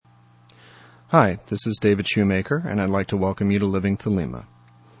Hi, this is David Shoemaker, and I'd like to welcome you to Living Thelema.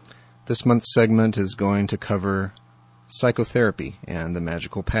 This month's segment is going to cover psychotherapy and the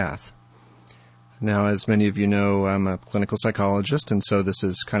magical path. Now, as many of you know, I'm a clinical psychologist, and so this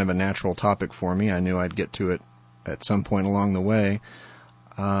is kind of a natural topic for me. I knew I'd get to it at some point along the way.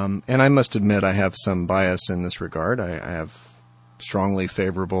 And I must admit I have some bias in this regard. I have strongly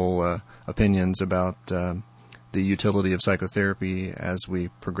favorable opinions about the utility of psychotherapy as we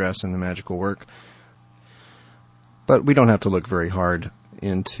progress in the magical work. But we don't have to look very hard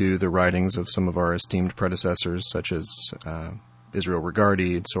into the writings of some of our esteemed predecessors, such as Israel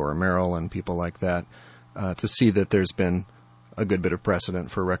Regardie, Zora Merrill, and people like that, to see that there's been a good bit of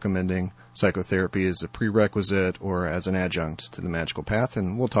precedent for recommending psychotherapy as a prerequisite or as an adjunct to the magical path,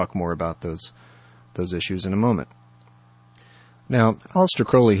 and we'll talk more about those issues in a moment. Now, Aleister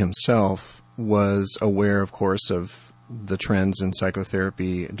Crowley himself was aware, of course, of the trends in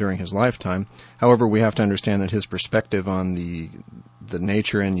psychotherapy during his lifetime. However, we have to understand that his perspective on the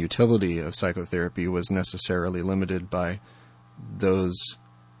nature and utility of psychotherapy was necessarily limited by those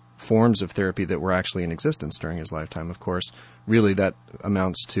forms of therapy that were actually in existence during his lifetime. Of course, really that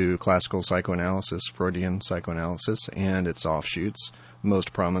amounts to classical psychoanalysis, Freudian psychoanalysis, and its offshoots,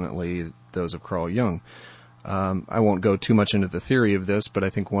 most prominently those of Carl Jung. I won't go too much into the theory of this, but I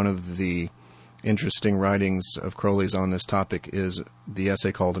think one of the interesting writings of Crowley's on this topic is the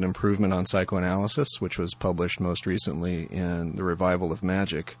essay called An Improvement on Psychoanalysis, which was published most recently in The Revival of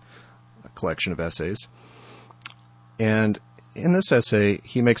Magic, a collection of essays. And in this essay,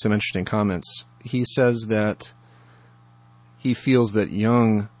 he makes some interesting comments. He says that he feels that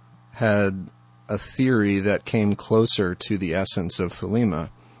Jung had a theory that came closer to the essence of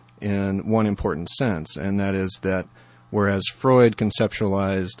Thelema in one important sense, and that is that whereas Freud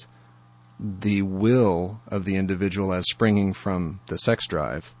conceptualized the will of the individual as springing from the sex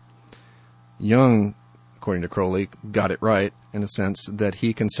drive, Jung, according to Crowley, got it right in a sense that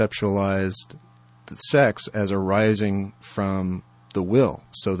he conceptualized the sex as arising from the will,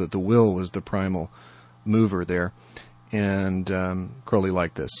 so that the will was the primal mover there. And Crowley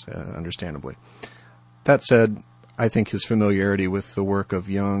liked this, understandably. That said, I think his familiarity with the work of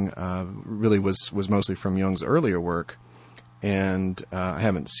Jung really was mostly from Jung's earlier work, and I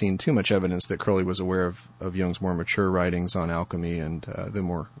haven't seen too much evidence that Crowley was aware of Jung's more mature writings on alchemy and the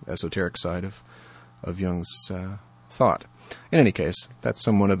more esoteric side of Jung's thought. In any case, that's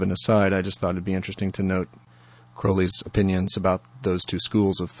somewhat of an aside. I just thought it'd be interesting to note Crowley's opinions about those two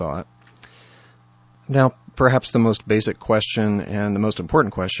schools of thought. Now, perhaps the most basic question and the most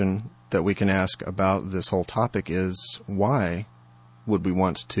important question that we can ask about this whole topic is, why would we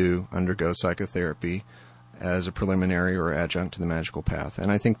want to undergo psychotherapy as a preliminary or adjunct to the magical path?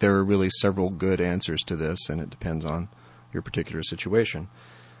 And I think there are really several good answers to this, and it depends on your particular situation.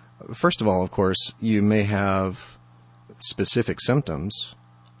 First of all, of course, you may have specific symptoms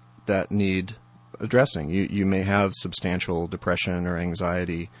that need addressing. You may have substantial depression or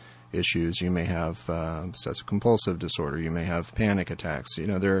anxiety issues. You may have obsessive-compulsive disorder. You may have panic attacks. You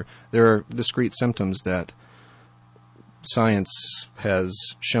know, there are discrete symptoms that science has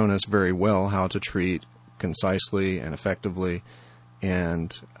shown us very well how to treat concisely and effectively,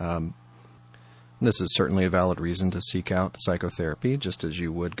 and this is certainly a valid reason to seek out psychotherapy, just as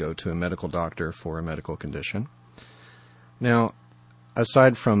you would go to a medical doctor for a medical condition. Now,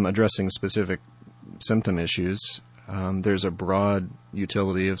 aside from addressing specific symptom issues, there's a broad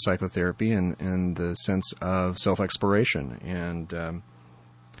utility of psychotherapy in the sense of self-exploration and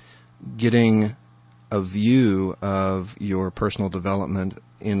getting a view of your personal development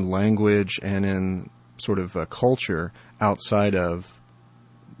in language and in sort of a culture outside of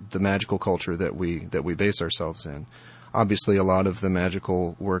the magical culture that we base ourselves in. Obviously, a lot of the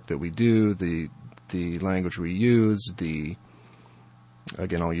magical work that we do, the language we use,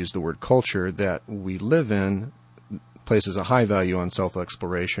 again, I'll use the word culture that we live in, places a high value on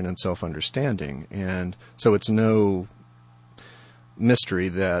self-exploration and self-understanding. And so it's no mystery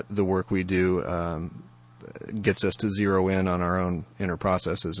that the work we do gets us to zero in on our own inner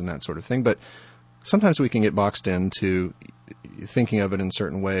processes and that sort of thing. But sometimes we can get boxed into thinking of it in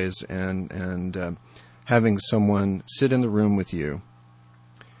certain ways, and having someone sit in the room with you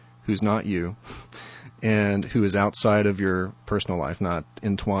who's not you and who is outside of your personal life, not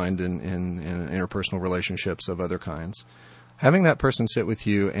entwined in interpersonal relationships of other kinds. Having that person sit with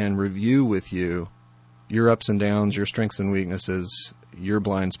you and review with you your ups and downs, your strengths and weaknesses, your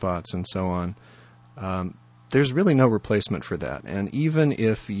blind spots, and so on, there's really no replacement for that. And even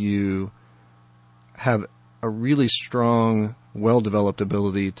if you have a really strong, well-developed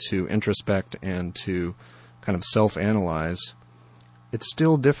ability to introspect and to kind of self-analyze, it's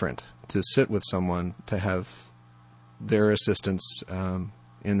still different to sit with someone to have their assistance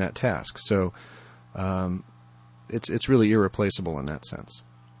in that task. So it's really irreplaceable in that sense.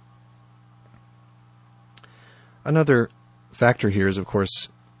 Another factor here is, of course,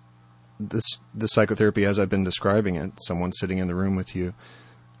 the psychotherapy as I've been describing it, someone sitting in the room with you,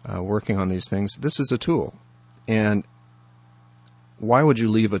 working on these things. This is a tool. And why would you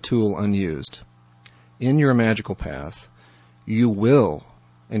leave a tool unused? In your magical path, you will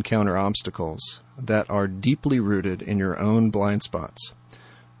encounter obstacles that are deeply rooted in your own blind spots,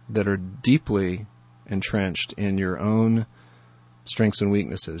 that are deeply entrenched in your own strengths and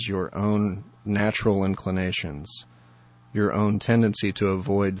weaknesses, your own natural inclinations, your own tendency to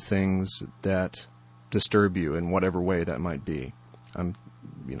avoid things that disturb you in whatever way that might be. I'm,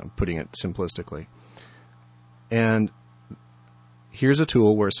 putting it simplistically. And here's a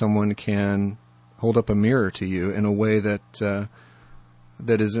tool where someone can hold up a mirror to you in a way that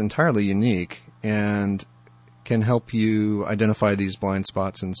is entirely unique and can help you identify these blind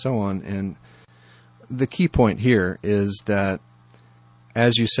spots and so on. And the key point here is that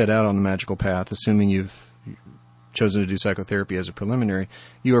as you set out on the magical path, assuming you've chosen to do psychotherapy as a preliminary,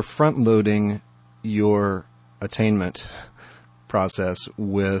 you are front-loading your attainment process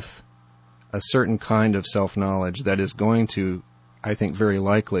with a certain kind of self-knowledge that is going to, I think, very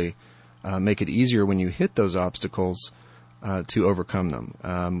likely make it easier when you hit those obstacles to overcome them.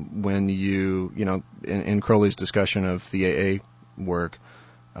 When in Crowley's discussion of the AA work,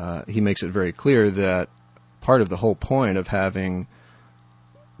 he makes it very clear that part of the whole point of having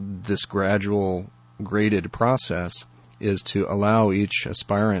this gradual, graded process is to allow each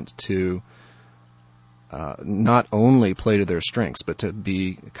aspirant to not only play to their strengths, but to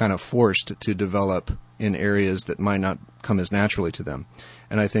be kind of forced to develop in areas that might not come as naturally to them.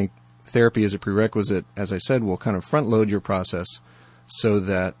 And I think therapy as a prerequisite, as I said, will kind of front load your process so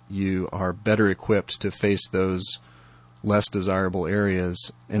that you are better equipped to face those less desirable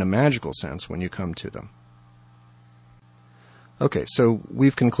areas in a magical sense when you come to them. Okay, so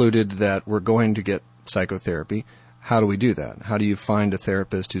we've concluded that we're going to get psychotherapy. How do we do that? How do you find a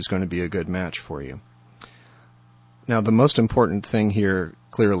therapist who's going to be a good match for you? Now, the most important thing here,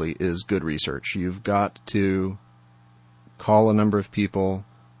 clearly, is good research. You've got to call a number of people,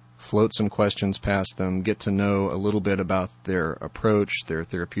 float some questions past them, get to know a little bit about their approach, their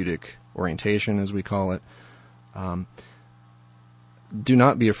therapeutic orientation, as we call it. Do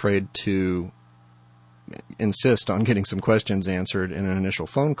not be afraid to insist on getting some questions answered in an initial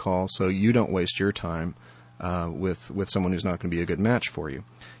phone call so you don't waste your time with someone who's not going to be a good match for you.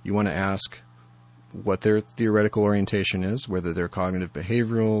 You want to ask what their theoretical orientation is, whether they're cognitive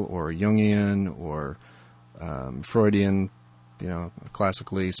behavioral or Jungian or Freudian,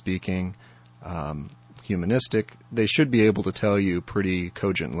 classically speaking, humanistic. They should be able to tell you pretty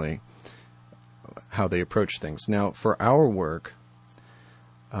cogently how they approach things. Now, for our work,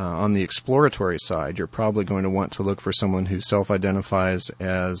 on the exploratory side, you're probably going to want to look for someone who self-identifies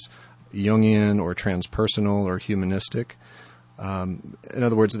as Jungian or transpersonal or humanistic. In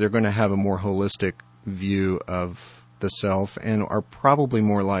other words, they're going to have a more holistic view of the self and are probably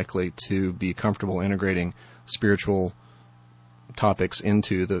more likely to be comfortable integrating spiritual topics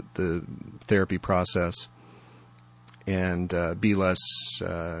into the therapy process and be less,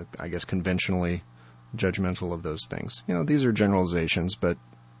 conventionally judgmental of those things. These are generalizations, but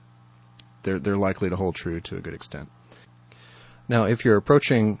they're likely to hold true to a good extent. Now, if you're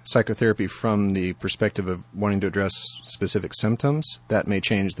approaching psychotherapy from the perspective of wanting to address specific symptoms, that may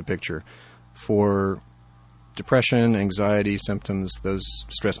change the picture. For depression, anxiety symptoms, those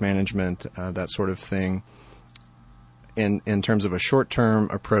stress management, that sort of thing, in terms of a short-term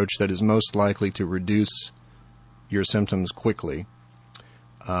approach that is most likely to reduce your symptoms quickly,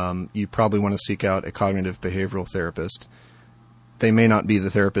 you probably want to seek out a cognitive behavioral therapist. They may not be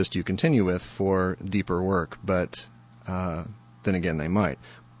the therapist you continue with for deeper work, but then again, they might.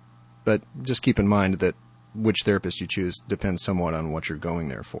 But just keep in mind that which therapist you choose depends somewhat on what you're going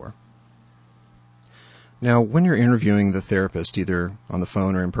there for. Now, when you're interviewing the therapist, either on the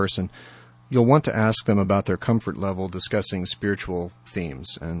phone or in person, you'll want to ask them about their comfort level discussing spiritual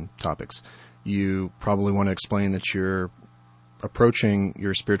themes and topics. You probably want to explain that you're approaching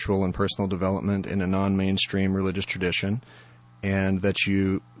your spiritual and personal development in a non-mainstream religious tradition, and that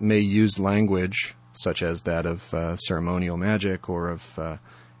you may use language such as that of ceremonial magic or of,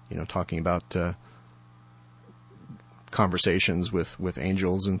 talking about conversations with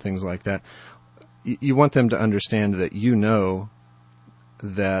angels and things like that. You want them to understand that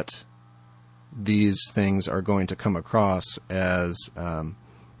that these things are going to come across as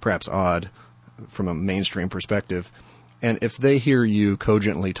perhaps odd from a mainstream perspective, And if they hear you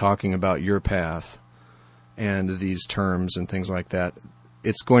cogently talking about your path and these terms and things like that,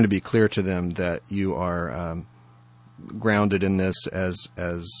 it's going to be clear to them that you are grounded in this as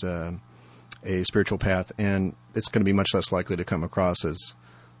a spiritual path, and it's going to be much less likely to come across as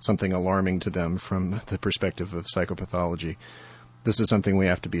something alarming to them from the perspective of psychopathology. This is something we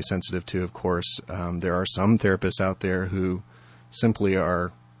have to be sensitive to, of course. There are some therapists out there who simply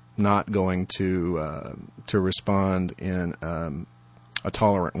are not going to respond in a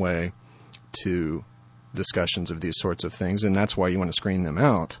tolerant way to discussions of these sorts of things, and that's why you want to screen them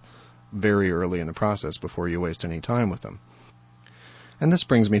out very early in the process before you waste any time with them. And this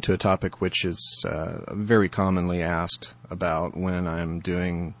brings me to a topic which is very commonly asked about when I'm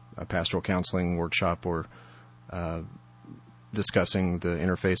doing a pastoral counseling workshop or discussing the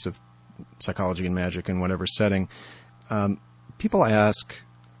interface of psychology and magic in whatever setting. People ask,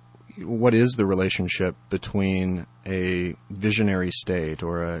 what is the relationship between a visionary state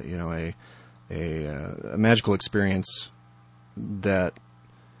or a magical experience that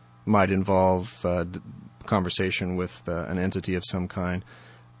might involve conversation with an entity of some kind,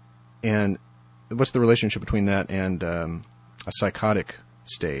 and what's the relationship between that and a psychotic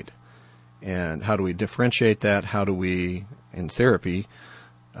state, and how do we differentiate that? How do we, in therapy,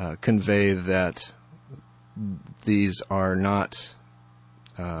 convey that these are not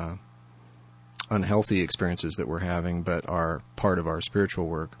unhealthy experiences that we're having, but are part of our spiritual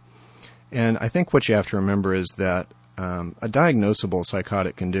work? And I think what you have to remember is that a diagnosable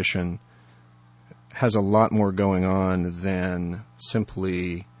psychotic condition has a lot more going on than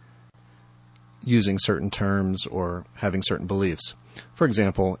simply using certain terms or having certain beliefs. For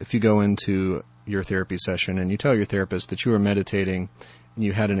example, if you go into your therapy session and you tell your therapist that you were meditating and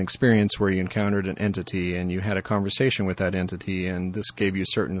you had an experience where you encountered an entity and you had a conversation with that entity, and this gave you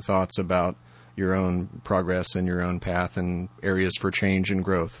certain thoughts about your own progress and your own path and areas for change and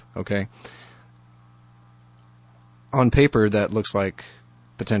growth, okay? On paper, that looks like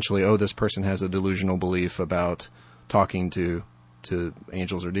potentially, this person has a delusional belief about talking to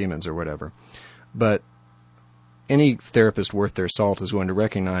angels or demons or whatever. But any therapist worth their salt is going to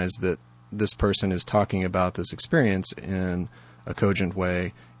recognize that this person is talking about this experience in a cogent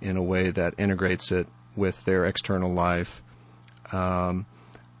way, in a way that integrates it with their external life.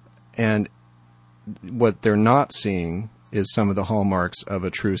 And what they're not seeing is some of the hallmarks of a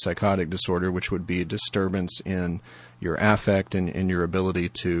true psychotic disorder, which would be a disturbance in your affect and in your ability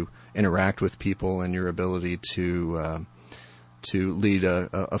to interact with people and your ability to lead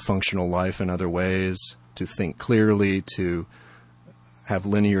a functional life in other ways, to think clearly, to have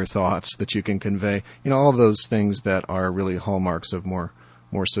linear thoughts that you can convey. All of those things that are really hallmarks of more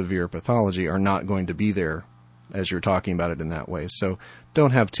severe pathology are not going to be there as you're talking about it in that way. So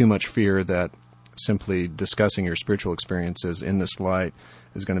don't have too much fear that simply discussing your spiritual experiences in this light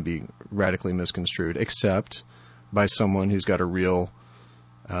is going to be radically misconstrued, except by someone who's got a real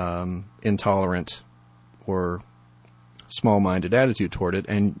intolerant or small-minded attitude toward it,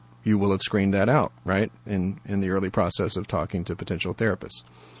 and you will have screened that out, right, in the early process of talking to potential therapists.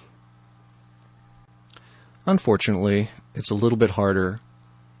 Unfortunately, it's a little bit harder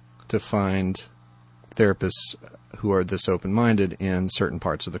to find therapists who are this open-minded in certain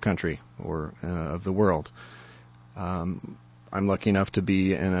parts of the country or of the world. I'm lucky enough to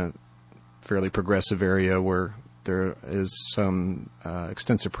be in a fairly progressive area where there is some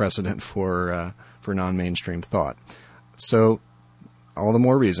extensive precedent for non-mainstream thought. So all the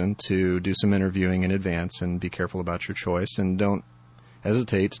more reason to do some interviewing in advance and be careful about your choice, and don't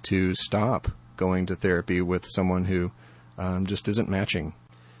hesitate to stop going to therapy with someone who just isn't matching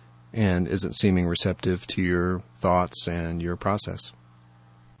and isn't seeming receptive to your thoughts and your process.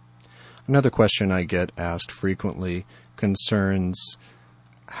 Another question I get asked frequently concerns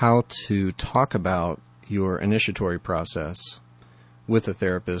how to talk about your initiatory process with a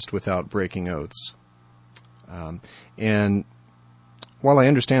therapist without breaking oaths. And while I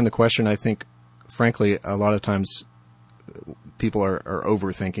understand the question, I think, frankly, a lot of times people are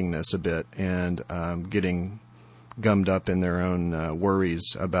overthinking this a bit and getting gummed up in their own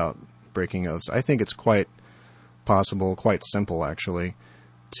worries about breaking oaths. I think it's quite possible, quite simple actually,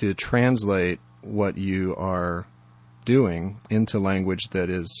 to translate what you are doing into language that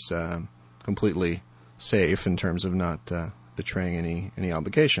is completely safe in terms of not betraying any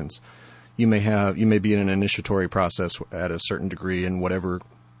obligations. You may be in an initiatory process at a certain degree in whatever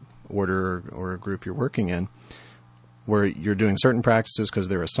order or group you're working in, where you're doing certain practices because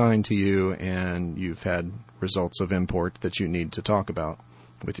they're assigned to you and you've had results of import that you need to talk about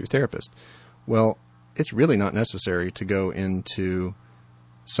with your therapist. Well, it's really not necessary to go into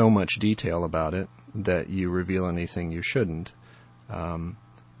so much detail about it. that you reveal anything you shouldn't.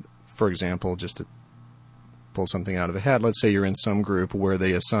 For example, just to pull something out of a hat, let's say you're in some group where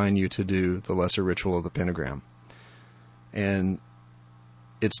they assign you to do the lesser ritual of the pentagram, and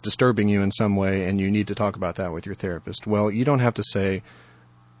it's disturbing you in some way, and you need to talk about that with your therapist. Well, you don't have to say,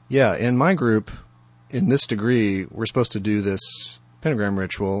 yeah, in my group, in this degree, we're supposed to do this pentagram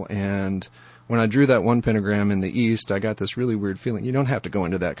ritual, and when I drew that one pentagram in the east, I got this really weird feeling. You don't have to go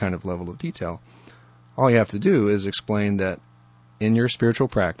into that kind of level of detail. All you have to do is explain that in your spiritual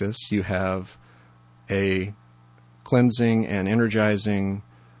practice, you have a cleansing and energizing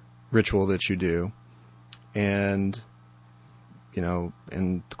ritual that you do, and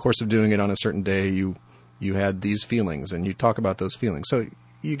in the course of doing it on a certain day, you had these feelings, and you talk about those feelings. So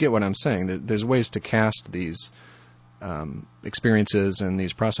you get what I'm saying. There's ways to cast these experiences and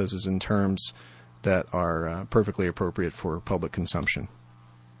these processes in terms that are perfectly appropriate for public consumption.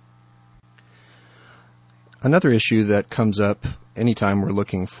 Another issue that comes up anytime we're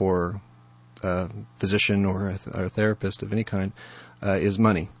looking for a physician or a therapist of any kind is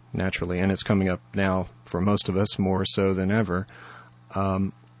money, naturally, and it's coming up now for most of us more so than ever.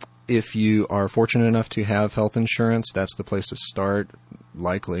 If you are fortunate enough to have health insurance, that's the place to start,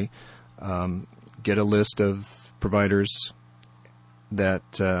 likely. Get a list of providers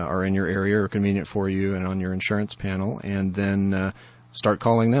that are in your area or convenient for you and on your insurance panel, and then start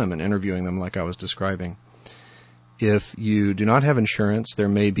calling them and interviewing them like I was describing. If you do not have insurance, there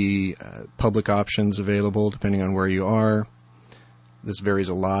may be public options available depending on where you are. This varies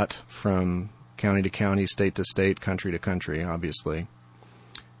a lot from county to county, state to state, country to country, obviously.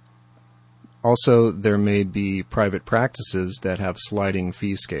 Also, there may be private practices that have sliding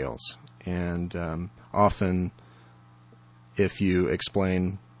fee scales, and often if you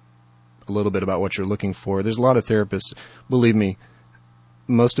explain a little bit about what you're looking for, there's a lot of therapists, believe me,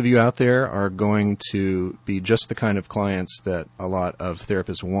 most of you out there are going to be just the kind of clients that a lot of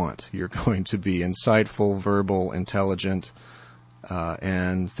therapists want. You're going to be insightful, verbal, intelligent,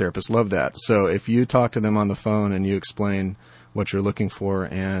 and therapists love that. So if you talk to them on the phone and you explain what you're looking for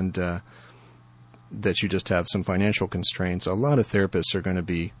and that you just have some financial constraints, a lot of therapists are going to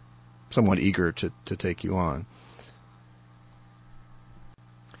be somewhat eager to take you on.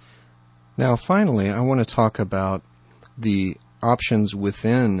 Now, finally, I want to talk about the options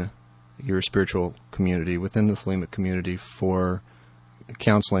within your spiritual community, within the Thelemic community, for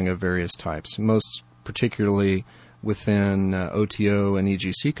counseling of various types. Most particularly within OTO and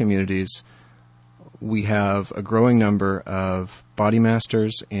EGC communities, we have a growing number of body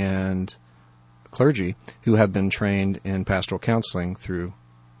masters and clergy who have been trained in pastoral counseling through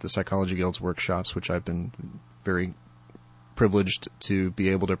the Psychology Guild's workshops, which I've been very privileged to be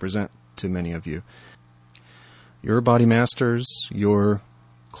able to present to many of you. Your body masters, your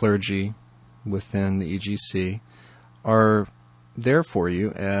clergy within the EGC are there for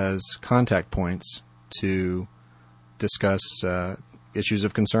you as contact points to discuss issues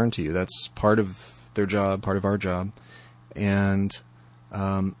of concern to you. That's part of their job, part of our job. And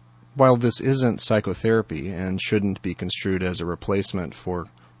while this isn't psychotherapy and shouldn't be construed as a replacement for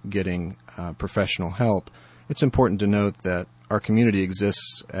getting professional help, it's important to note that our community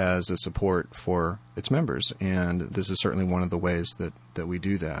exists as a support for its members, and this is certainly one of the ways that we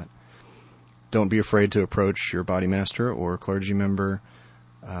do that. Don't be afraid to approach your body master or clergy member,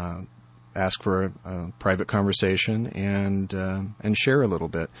 ask for a private conversation, and share a little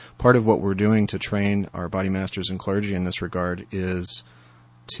bit. Part of what we're doing to train our body masters and clergy in this regard is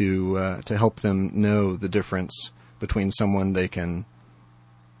to help them know the difference between someone they can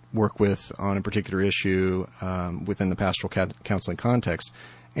work with on a particular issue within the pastoral counseling context,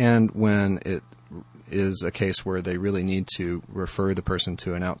 and when it is a case where they really need to refer the person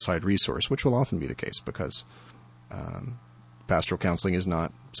to an outside resource, which will often be the case because pastoral counseling is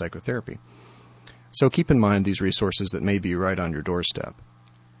not psychotherapy. So keep in mind these resources that may be right on your doorstep.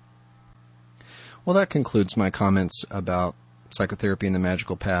 Well, that concludes my comments about psychotherapy and the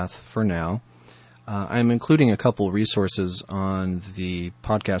magical path for now. I'm including a couple resources on the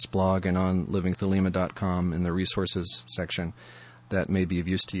podcast blog and on livingthelema.com in the resources section that may be of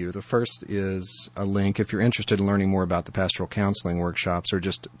use to you. The first is a link if you're interested in learning more about the pastoral counseling workshops, or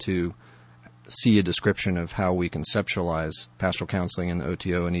just to see a description of how we conceptualize pastoral counseling in the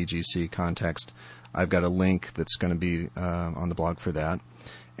OTO and EGC context. I've got a link that's going to be on the blog for that.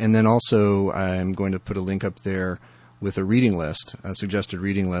 And then also I'm going to put a link up there with a reading list, a suggested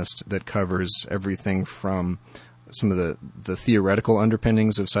reading list that covers everything from some of the theoretical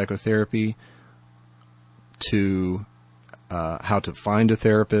underpinnings of psychotherapy to how to find a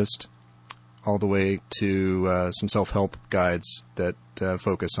therapist, all the way to some self-help guides that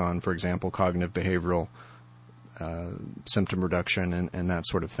focus on, for example, cognitive behavioral symptom reduction and that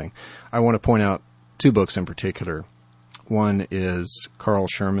sort of thing. I want to point out 2 books in particular. One is Carl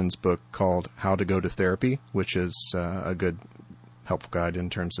Sherman's book called How to Go to Therapy, which is a good, helpful guide in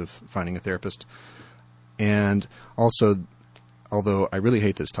terms of finding a therapist. And also, although I really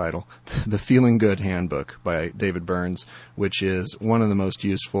hate this title, The Feeling Good Handbook by David Burns, which is one of the most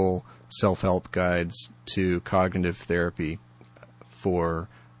useful self-help guides to cognitive therapy for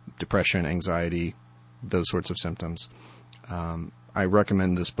depression, anxiety, those sorts of symptoms. I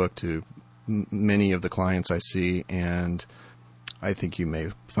recommend this book to many of the clients I see, and I think you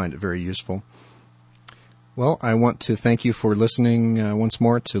may find it very useful. Well, I want to thank you for listening once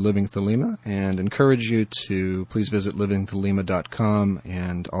more to Living Thelema, and encourage you to please visit livingthelema.com,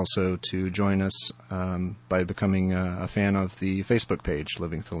 and also to join us by becoming a fan of the Facebook page,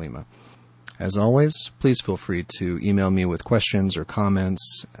 Living Thelema. As always, please feel free to email me with questions or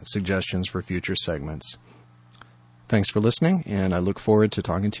comments, suggestions for future segments. Thanks for listening, and I look forward to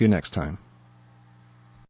talking to you next time.